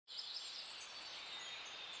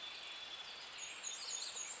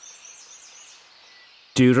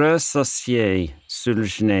Dura socié sul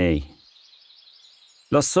gené.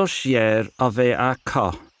 La socière avait à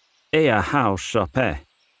ca et à hau chopé,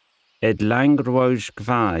 et l'angroge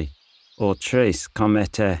gvai, au tres comme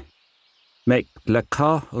était. Mec le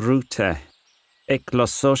ca route, et la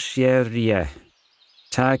socière rie,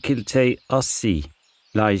 ta qu'il te aussi,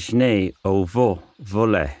 la gené au veau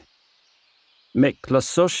volet. Mec la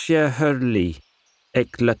socière hurli, et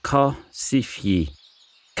le ca sifie,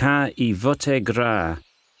 quand y vote gras,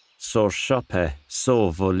 so chopé, so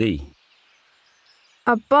voli.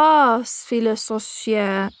 À bas fit le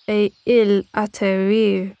sorcier et il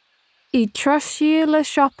atterrit. Il trachit le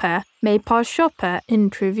chopper, mais pas chopper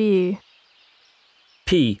interview.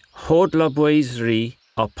 Puis, hors la boiserie,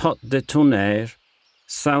 à pot de tonnerre,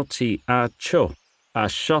 sauti à chaud, à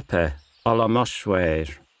chopper, à la mâchoire.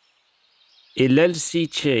 Il s'y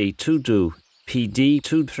tient tout doux, puis dit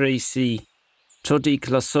tout précis, tandis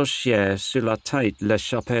que la sorcière sur la tête le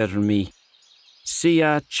chopper mis. Si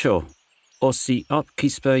à chaud, aussi hop qui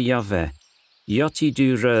se peut y avait, yoti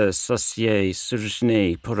dure sorcier sur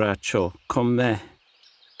gené pour à chaud, comme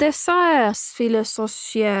Dessert fit le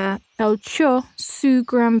sorcier, el cho sous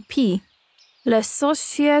grimpi. Le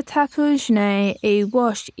sorcier tapougenet et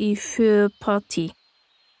wash y fut parti.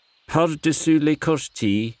 Par-dessus les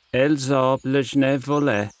courtis, elles arbres le genet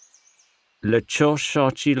volait. Le cho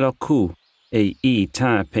sortit le cou, et y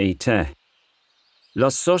tapait. La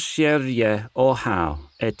sorcière au hau,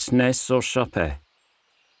 et tenait son chopé.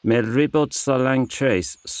 Mais le ribot sa langue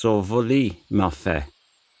trace, son voli m'a fait.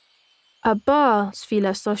 À bas fit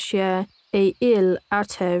le sorcier et il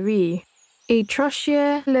atterrit. Et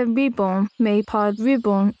trachait le ribbon, mais pas de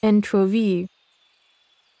ribbon interview.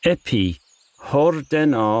 Et puis, hors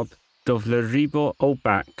d'un arbre, dov le ribot au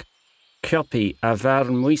bac, copie avar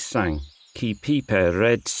muissang, qui pipe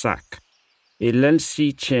red sac. Et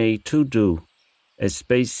l'elsi tient tout doux,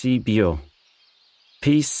 espèce bio.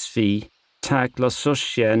 Peace fi, tac la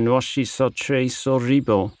sorcière noichi sa trace au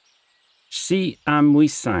ribot. Si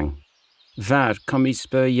amuissant, var comme il se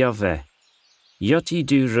peut y avait. Yoti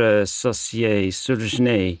dure sorcier sur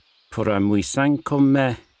gené pour amuissant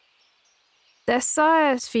comme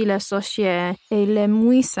Dessert fit le sorcier et le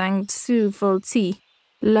muissang sous volti.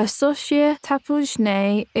 Le sorcier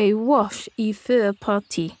tapougenet et wash y fut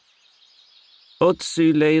parti.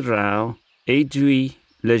 Au-dessus les raux, aiguille,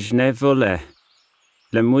 le genet volait.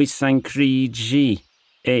 Le muissant crie J,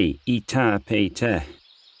 et y tapait.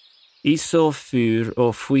 Ils s'en furent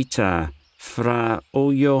au fuita, fra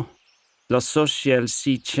oyo. La sorcière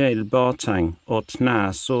s'y tient le bâton, au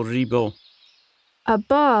tenas au ribot. À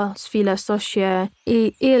bas fit le sorcier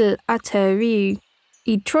et il atterrit.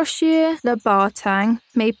 Il trachait le bâton,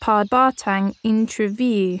 mais pas de bâton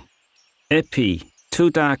interview. Et puis,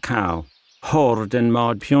 tout à coup, hors d'un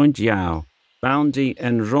mode point yao, boundy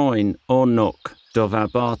en roin au nook, dova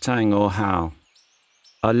bâton au hau.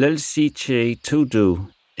 À l'elsiche tout doux,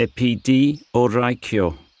 et puis dit au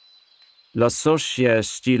raikyo. La sorcière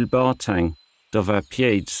style bâton, dova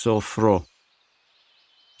pied so fro.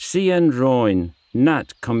 Si en roin,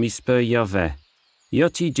 nat comme il se peut y avait,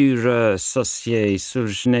 yoti dure sorcier sur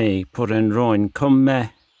gené pour en roin comme me.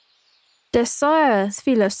 Dessert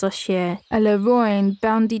fit le sorcier et le roin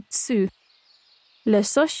bandit dessus. Le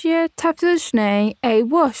sorcier tapougenet et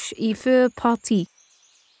wash y fut parti.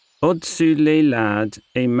 Au-dessus les lades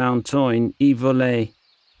et montagnes y volaient,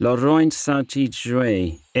 le roin sentit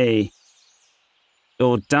jouer et,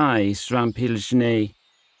 au daï remplit le gené,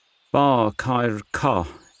 bas cair ca,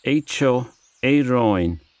 et chaud, et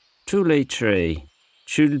roin, tous les traits,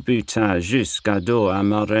 culbuta jusqu'à dos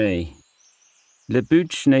amarré. Le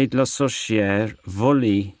but gené de la sorcière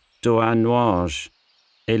volit do à nuage,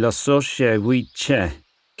 et la sorcière huitche,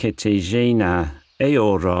 qui était gêna et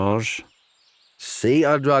orage. Si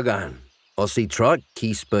a dragan, aussi trot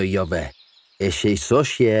qui se peut y avait, et chez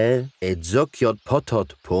sorcière et zokiot potot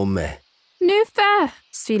pour me. Nu fait,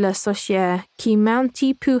 fit le sorcier qui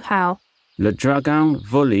montit puhau. Le dragon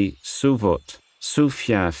volit souvot,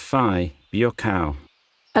 soufia fai biocao.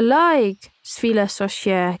 Alaig, fit le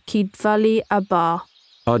sorcier qui valit à bas.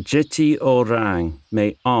 A jetti orang,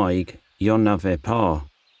 mais aig y'en avait pas.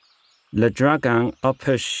 Le dragon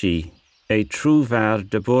aperçut et trouva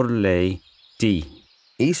de bourler, dit.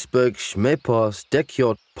 Isberg schmepos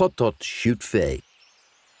dekiot potot shoot fait.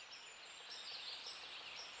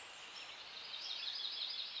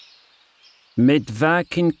 Med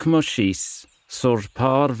vakin kmoshis, sur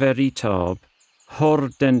par veritab, hors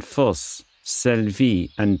den fos,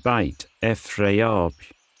 selvi en bait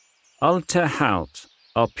effrayable. Alta haut,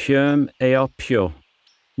 a pium et a pio,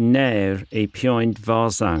 ner et pioint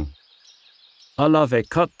vazang. Alave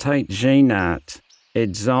cotait gênat,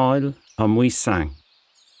 et zail a mwisang.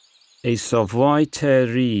 E sofwai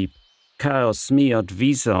terib, chaos miad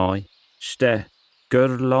visai, ste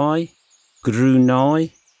gyrlai,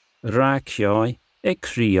 grwnai, raciai e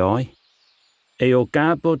criai. E o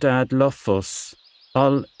gabodad loffus,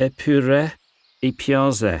 al epure e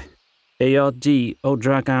piaze, e a di o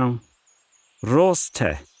dragan.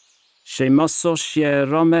 Roste, she masosie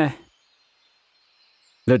rome.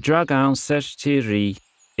 Le dragan sestiri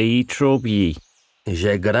e trobi.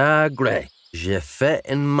 Je gragre, je fais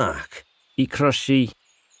en marque. I crushi.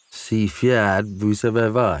 Si fiad vous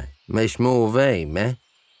avez vai, mais mauvais, mais?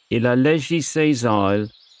 Il a legi ses ailes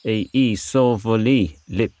et I sovoli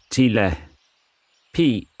liptile.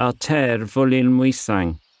 Pi a terre volil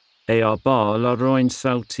muisang, et a ba la roin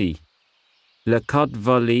sauti. Le cod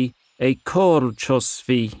voli et cor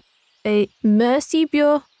chosvi. Et merci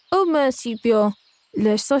bio, oh merci bio,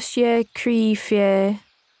 le sorcier crie fier.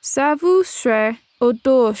 Ça vous serait au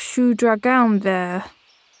dos chou dragon vert.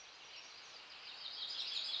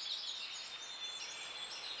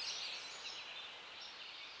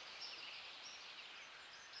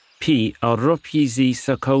 Pi a rupizi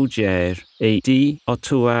sa coger et di a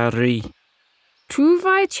tuari.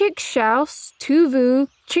 Trouvaille chickshouse, tuvu,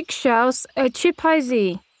 chickshouse, et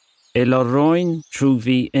chipaisi. Et la roin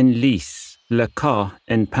trouvi en lis, le ca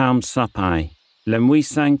en pam sapai, le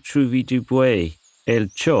muisang trouvi du bois, el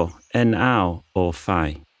cho en au o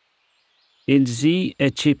fai. Il zi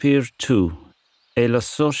e chipir tu, et la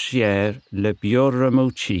sorcière le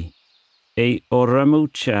bioramuchi, et o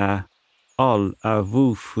ramucha al a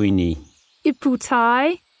vous fini.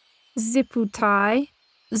 Iputai, ziputai,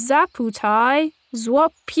 zaputai,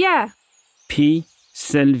 zwapia. Pi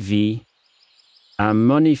selvi, un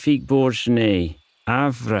magnifique bourgeois,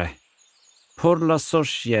 avre, pour la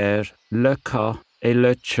sorcière, le ca et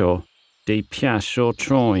le cho, des pièces au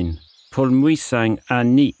trône, pour le muisang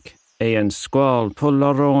anique et un squal pour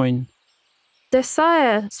la roine.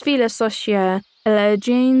 Desire svile sorcière, la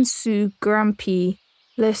jane su grumpy.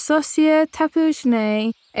 Le sorcier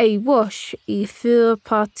tapujne et wash i fur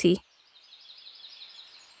party.